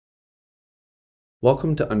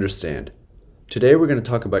Welcome to Understand. Today we're going to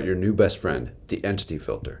talk about your new best friend, the entity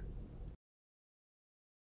filter.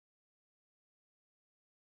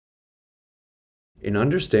 In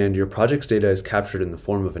Understand, your project's data is captured in the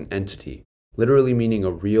form of an entity, literally meaning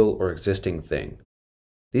a real or existing thing.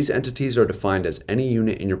 These entities are defined as any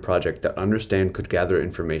unit in your project that Understand could gather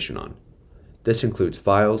information on. This includes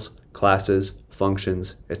files, classes,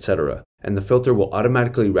 functions, etc., and the filter will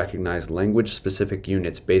automatically recognize language-specific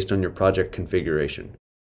units based on your project configuration.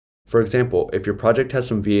 For example, if your project has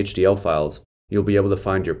some VHDL files, you'll be able to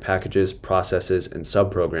find your packages, processes, and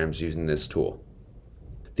subprograms using this tool.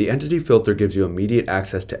 The entity filter gives you immediate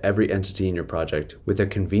access to every entity in your project with a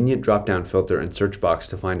convenient drop-down filter and search box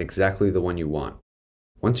to find exactly the one you want.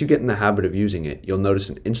 Once you get in the habit of using it, you'll notice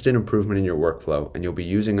an instant improvement in your workflow and you'll be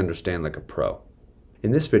using Understand like a pro.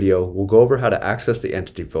 In this video, we'll go over how to access the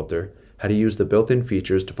entity filter, how to use the built-in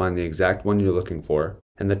features to find the exact one you're looking for,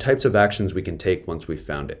 and the types of actions we can take once we've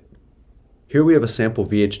found it. Here we have a sample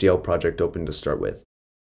VHDL project open to start with.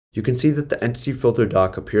 You can see that the entity filter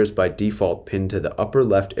doc appears by default pinned to the upper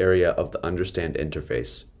left area of the Understand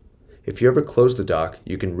interface. If you ever close the doc,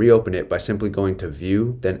 you can reopen it by simply going to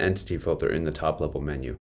View, then Entity Filter in the top level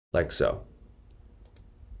menu, like so.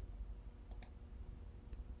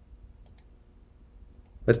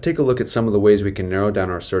 Let's take a look at some of the ways we can narrow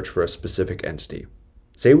down our search for a specific entity.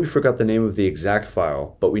 Say we forgot the name of the exact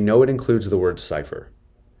file, but we know it includes the word cipher.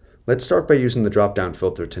 Let's start by using the drop-down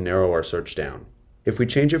filter to narrow our search down. If we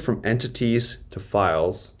change it from entities to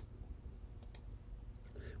files,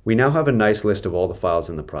 we now have a nice list of all the files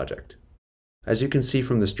in the project. As you can see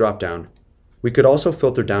from this drop-down, we could also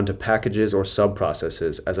filter down to packages or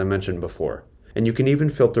subprocesses, as I mentioned before, and you can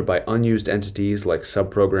even filter by unused entities like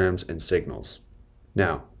subprograms and signals.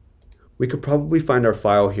 Now, we could probably find our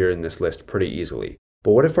file here in this list pretty easily,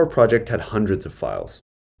 but what if our project had hundreds of files?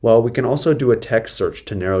 Well, we can also do a text search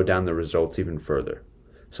to narrow down the results even further.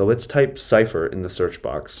 So let's type cipher in the search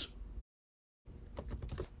box.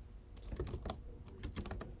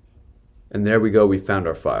 And there we go, we found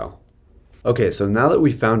our file. Okay, so now that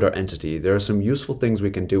we found our entity, there are some useful things we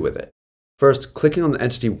can do with it. First, clicking on the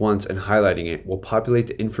entity once and highlighting it will populate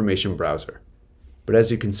the information browser. But as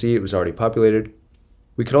you can see, it was already populated.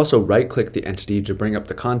 We could also right-click the entity to bring up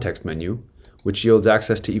the context menu, which yields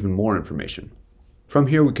access to even more information. From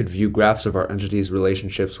here, we could view graphs of our entity's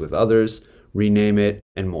relationships with others, rename it,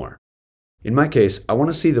 and more. In my case, I want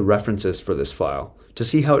to see the references for this file to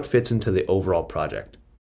see how it fits into the overall project.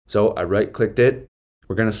 So I right-clicked it.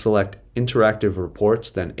 We're going to select Interactive Reports,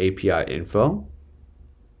 then API Info.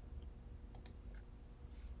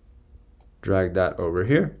 Drag that over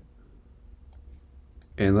here.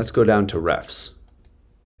 And let's go down to refs.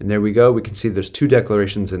 And there we go. We can see there's two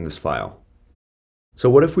declarations in this file. So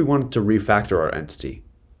what if we wanted to refactor our entity?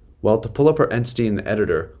 Well, to pull up our entity in the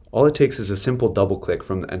editor, all it takes is a simple double click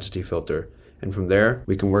from the entity filter, and from there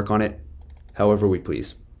we can work on it however we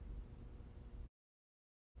please.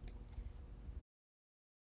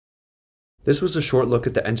 This was a short look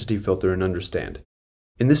at the entity filter in Understand.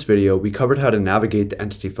 In this video, we covered how to navigate the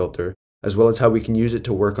entity filter, as well as how we can use it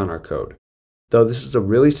to work on our code. Though this is a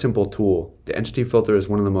really simple tool, the entity filter is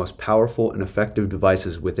one of the most powerful and effective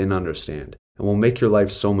devices within Understand, and will make your life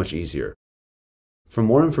so much easier. For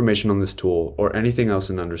more information on this tool or anything else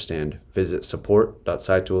in Understand, visit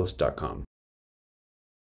support.sitools.com.